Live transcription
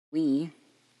How do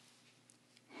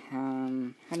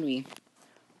we,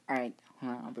 alright,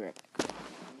 hold on, I'll be right back.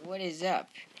 What is up?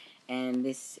 And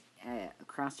this,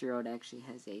 Crossy actually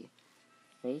has a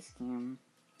face cam,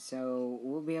 so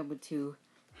we'll be able to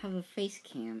have a face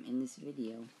cam in this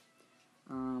video.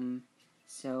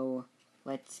 So,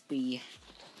 let's be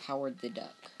Howard the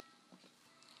Duck.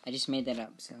 I just made that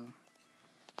up, so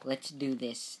let's do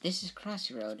this. This is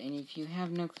Crossy and if you have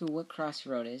no clue what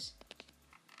Crossy is,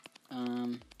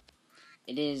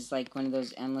 it is like one of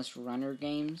those endless runner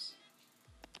games,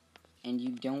 and you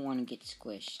don't want to get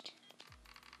squished.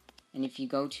 And if you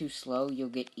go too slow, you'll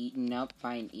get eaten up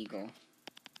by an eagle.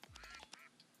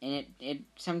 And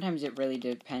sometimes it really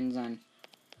depends on...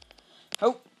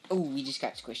 Oh, we just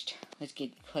got squished. Let's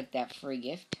click that free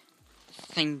gift.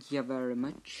 Thank you very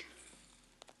much.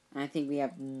 I think we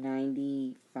have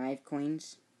 95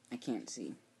 coins. I can't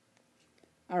see.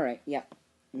 Alright, yep.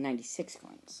 96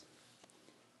 coins.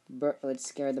 Let's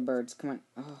scare the birds. Come on.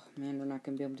 Oh, man, we're not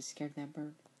going to be able to scare that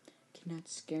bird. Cannot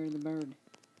scare the bird.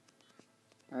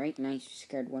 Alright, nice. You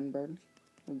scared one bird.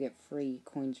 We'll get free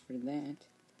coins for that.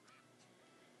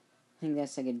 I think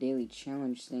that's like a daily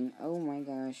challenge thing. Oh my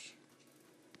gosh.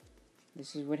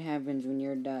 This is what happens when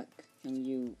you're a duck and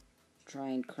you try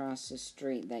and cross a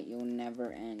street that you'll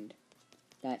never end.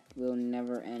 That will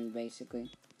never end,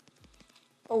 basically.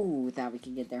 Oh, we thought we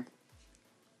could get there.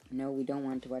 No, we don't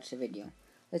want to watch the video.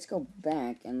 Let's go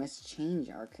back and let's change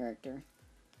our character.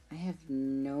 I have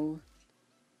no...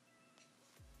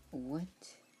 What?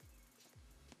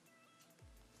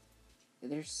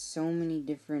 There's so many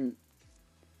different...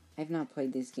 I've not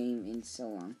played this game in so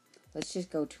long. Let's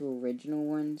just go to original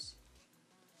ones.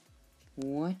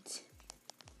 What?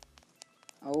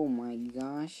 Oh my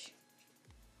gosh.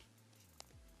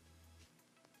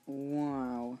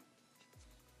 Wow.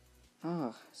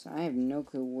 Oh, so I have no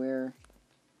clue where...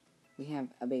 We have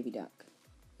a baby duck.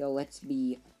 Yo, let's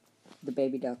be the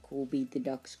baby duck. We'll be the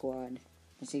duck squad.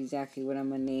 That's exactly what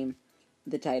I'm gonna name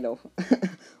the title.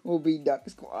 We'll be duck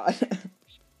squad.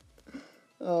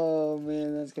 Oh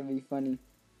man, that's gonna be funny.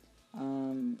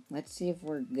 Let's see if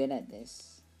we're good at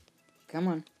this. Come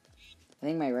on. I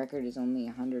think my record is only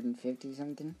 150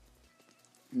 something.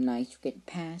 Nice, get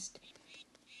past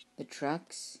the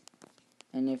trucks.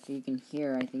 And if you can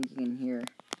hear, I think you can hear.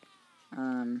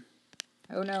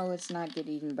 Oh no, let's not get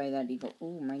eaten by that eagle.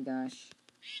 Oh my gosh.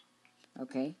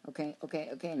 Okay.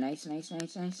 Nice.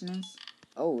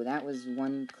 Oh, that was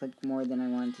one click more than I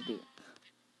wanted to do.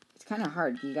 It's kind of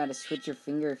hard. You gotta switch your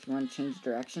finger if you want to change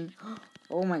direction.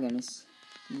 Oh my goodness.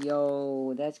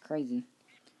 Yo, that's crazy.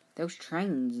 Those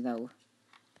trains, though.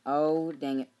 Oh,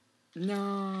 dang it.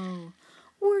 No.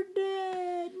 We're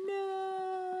dead.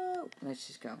 No. Let's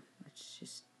just go.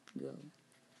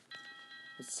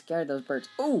 Let's scare those birds.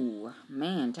 Oh,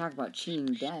 man, talk about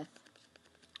cheating death.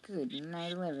 Good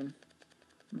night, 11.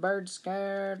 Bird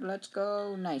scared, let's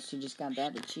go. Nice, you just got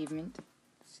that achievement.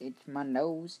 Itch my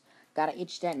nose. Gotta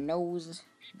itch that nose.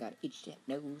 Gotta itch that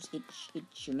nose.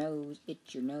 Itch your nose.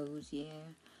 Itch your nose, yeah.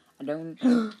 I don't...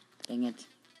 Dang it.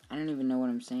 I don't even know what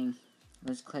I'm saying.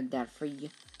 Let's click that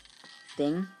free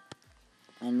thing.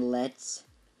 And let's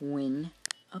win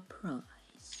a prize.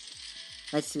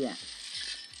 Let's do that.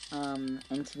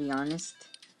 And to be honest,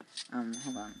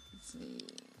 hold on, let's see,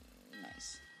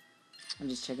 nice, I'm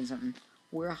just checking something,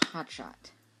 we're a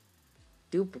hotshot,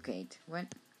 duplicate,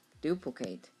 what,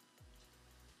 duplicate,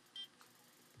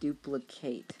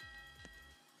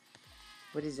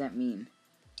 what does that mean,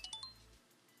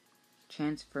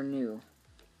 transfer new,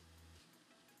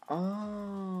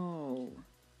 oh,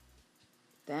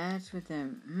 that's what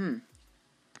them,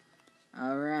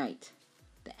 alright.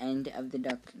 The end of the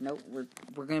duck. Nope,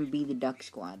 we're gonna be the duck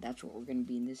squad. That's what we're gonna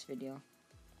be in this video.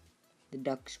 The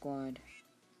duck squad.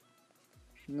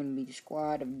 I'm gonna be the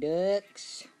squad of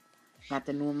ducks. Got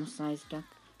the normal sized duck.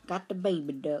 Got the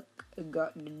baby duck.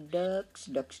 Got the ducks.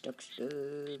 Ducks.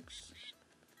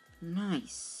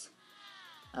 Nice.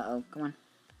 Uh-oh, come on.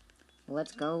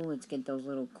 Let's go. Let's get those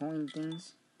little coin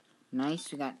things.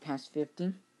 Nice, we got past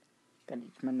 50. Gotta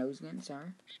itch my nose again,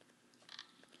 sorry.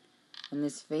 And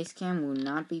this face cam will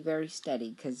not be very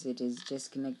steady because it is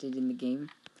disconnected in the game.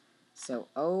 So,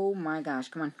 oh my gosh,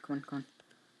 come on,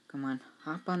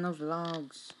 hop on those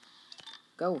logs.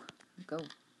 Go.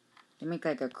 They make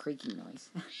like a creaking noise.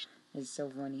 It's so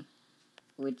funny.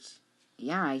 Which,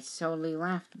 yeah, I totally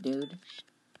laughed, dude.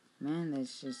 Man,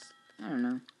 that's just, I don't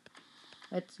know.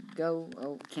 Let's go.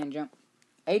 Oh, can't jump.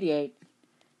 88.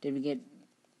 Did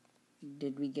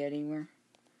we get anywhere?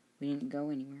 We didn't go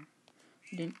anywhere.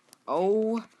 We didn't.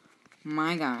 Oh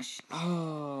my gosh.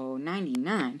 Oh,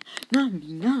 99.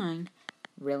 99?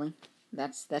 Really?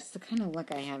 That's the kind of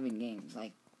luck I have in games.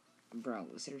 Like, bro,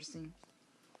 seriously.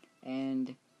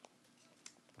 And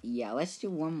yeah, let's do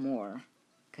one more,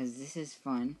 cause this is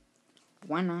fun.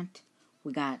 Why not?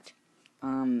 We got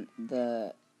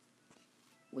the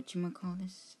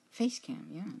whatchamacallit, face cam,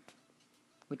 yeah,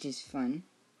 which is fun.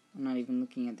 I'm not even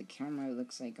looking at the camera. It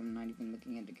looks like I'm not even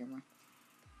looking at the camera.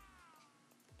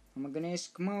 Oh my goodness,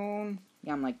 come on.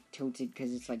 Yeah, I'm like tilted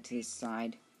because it's like to his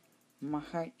side. My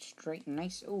heart straight and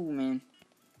nice. Oh man.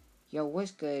 Yo,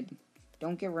 what's good?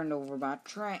 Don't get run over by a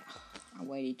track. I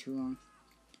waited too long.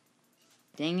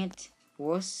 Dang it.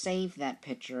 We'll save that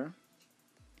picture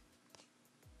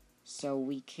so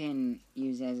we can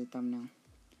use it as a thumbnail.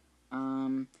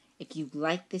 If you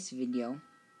like this video,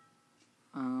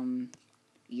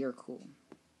 you're cool.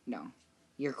 No.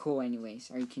 You're cool anyways.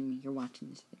 Are you kidding me? You're watching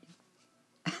this video.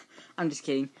 I'm just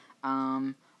kidding.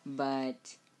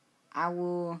 But I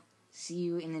will see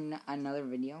you in another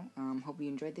video. Hope you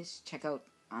enjoyed this. Check out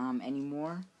any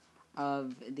more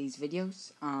of these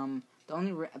videos. The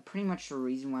only pretty much the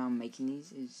reason why I'm making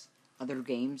these is other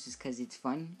games is because it's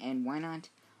fun, and why not?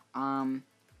 I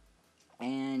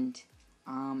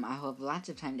have lots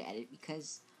of time to edit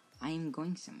because I am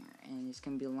going somewhere, and it's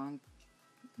gonna be a long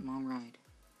ride.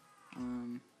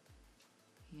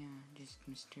 Yeah, just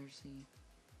mysteriously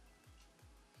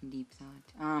deep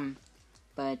thought.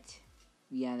 But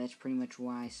yeah, that's pretty much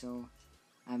why. So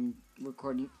I'm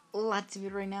recording lots of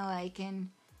it right now that I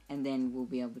can, and then we'll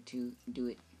be able to do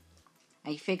it.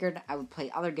 I figured I would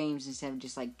play other games instead of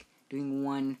just like doing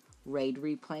one raid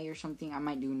replay or something. I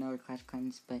might do another Clash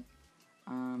Clans, but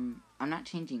I'm not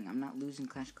changing. I'm not losing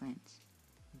Clash Clans.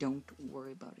 Don't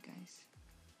worry about it, guys.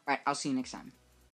 Alright, I'll see you next time.